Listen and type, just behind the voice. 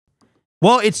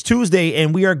Well, it's Tuesday,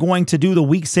 and we are going to do the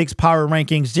Week 6 power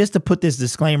rankings. Just to put this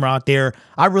disclaimer out there,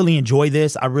 I really enjoy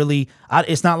this.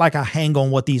 It's not like I hang on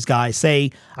what these guys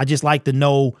say. I just like to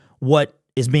know what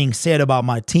is being said about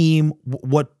my team,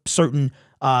 what certain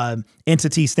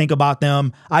entities think about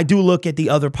them. I do look at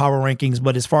the other power rankings,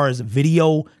 but as far as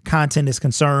video content is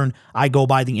concerned, I go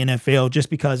by the NFL just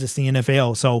because it's the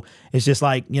NFL. So it's just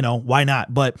like, why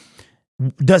not? But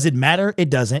does it matter?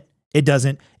 It doesn't. It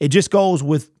doesn't. It just goes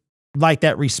with like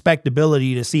that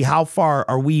respectability to see how far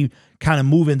are we kind of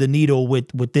moving the needle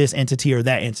with this entity or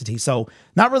that entity. So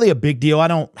not really a big deal. I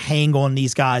don't hang on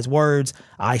these guys' words.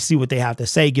 I see what they have to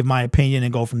say, give my opinion,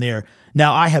 and go from there.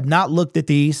 Now, I have not looked at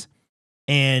these,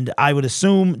 and I would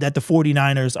assume that the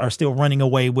 49ers are still running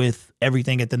away with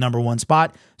everything at the number 1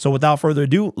 spot. So without further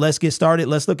ado, let's get started.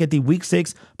 Let's look at the Week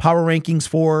 6 power rankings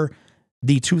for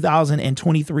the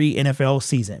 2023 NFL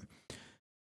season.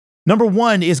 Number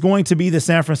 1 is going to be the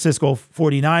San Francisco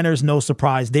 49ers. No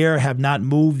surprise there. Have not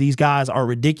moved. These guys are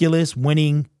ridiculous.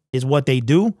 Winning is what they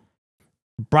do.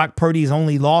 Brock Purdy's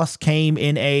only loss came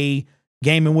in a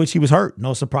game in which he was hurt.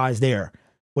 No surprise there.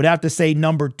 Would have to say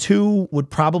number 2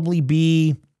 would probably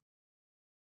be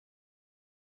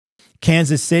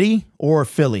Kansas City or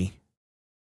Philly.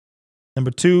 Number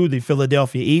 2, the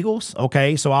Philadelphia Eagles.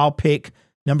 Okay, so I'll pick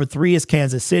number 3 is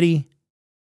Kansas City.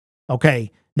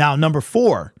 Okay, now number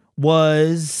 4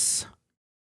 was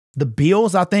the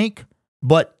Bills, I think.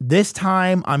 But this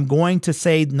time I'm going to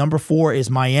say number 4 is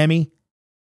Miami.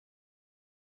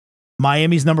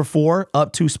 Miami's number 4,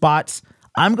 up 2 spots.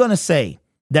 I'm going to say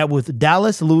that with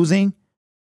Dallas losing,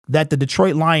 that the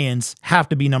Detroit Lions have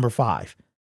to be number 5.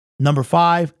 Number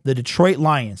 5, the Detroit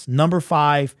Lions. Number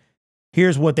 5,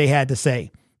 here's what they had to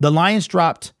say. The Lions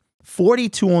dropped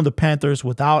 42 on the Panthers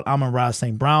without Amon-Ra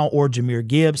St. Brown or Jahmyr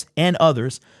Gibbs and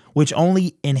others, which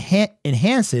only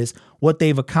enhances what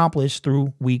they've accomplished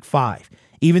through Week 5.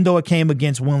 Even though it came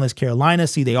against winless Carolina,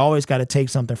 see, they always got to take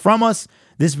something from us.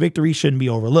 This victory shouldn't be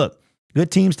overlooked. Good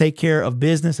teams take care of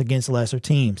business against lesser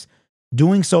teams.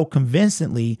 Doing so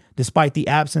convincingly, despite the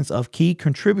absence of key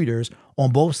contributors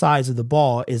on both sides of the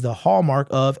ball, is the hallmark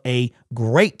of a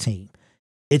great team.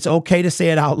 It's okay to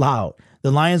say it out loud.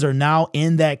 The Lions are now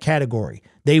in that category.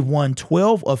 They've won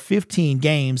 12 of 15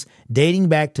 games dating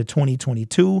back to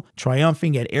 2022,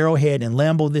 triumphing at Arrowhead and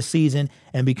Lambeau this season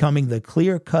and becoming the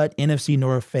clear-cut NFC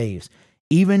North faves.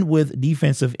 Even with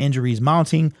defensive injuries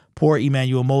mounting, poor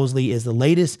Emmanuel Mosley is the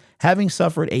latest, having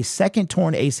suffered a second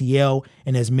torn ACL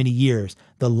in as many years.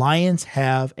 The Lions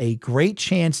have a great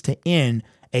chance to end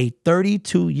a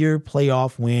 32-year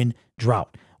playoff win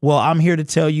drought. Well, I'm here to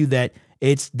tell you that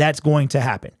that's going to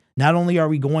happen. Not only are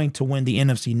we going to win the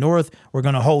NFC North, we're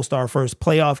going to host our first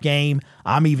playoff game.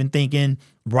 I'm even thinking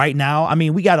right now,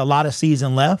 we got a lot of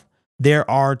season left. There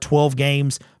are 12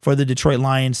 games for the Detroit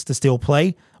Lions to still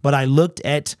play. But I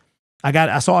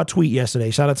saw a tweet yesterday.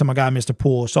 Shout out to my guy, Mr.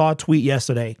 Poole. Saw a tweet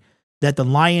yesterday that the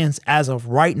Lions, as of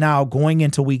right now, going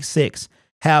into Week 6,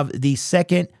 have the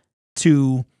second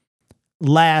to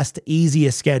last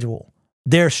easiest schedule.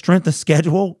 Their strength of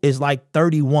schedule is like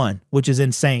 31, which is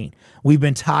insane. We've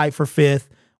been tied for 5th.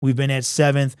 We've been at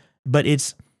 7th, but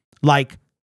it's like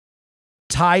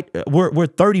tied. We're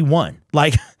 31.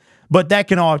 But that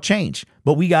can all change.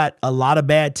 But we got a lot of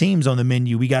bad teams on the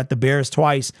menu. We got the Bears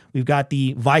twice. We've got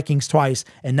the Vikings twice.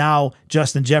 And now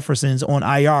Justin Jefferson's on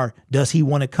IR. Does he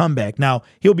want to come back? Now,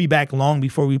 he'll be back long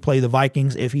before we play the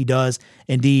Vikings if he does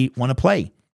indeed want to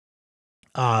play.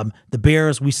 The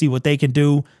Bears, we see what they can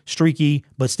do. Streaky,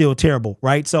 but still terrible,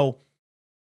 right? So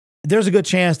there's a good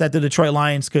chance that the Detroit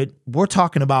Lions we're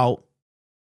talking about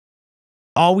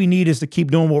all we need is to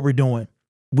keep doing what we're doing.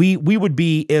 We would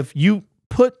be, if you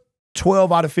put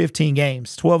 12 out of 15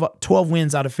 games, 12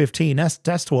 wins out of 15, that's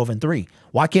 12-3.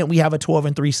 Why can't we have a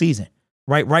 12-3 season?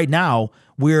 Right now,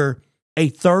 we're a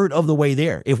third of the way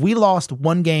there. If we lost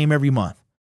one game every month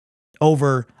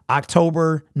over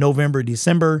October, November,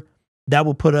 December, that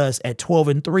will put us at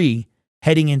 12-3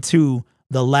 heading into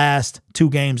the last 2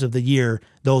 games of the year,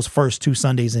 those first 2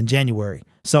 Sundays in January.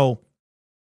 So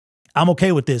I'm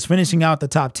okay with this. Finishing out the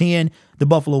top 10, the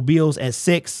Buffalo Bills at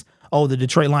 6. Oh, the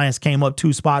Detroit Lions came up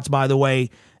 2 spots, by the way.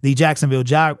 The Jacksonville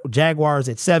Jaguars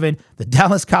at 7. The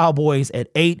Dallas Cowboys at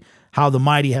 8. How the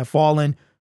mighty have fallen.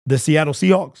 The Seattle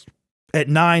Seahawks at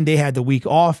 9. They had the week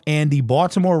off. And the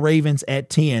Baltimore Ravens at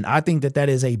 10. I think that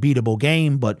is a beatable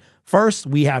game. But first,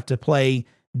 we have to play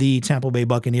the Tampa Bay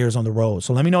Buccaneers on the road.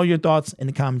 So let me know your thoughts in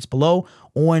the comments below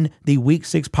on the Week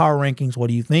 6 power rankings. What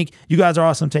do you think? You guys are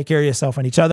awesome. Take care of yourself and each other.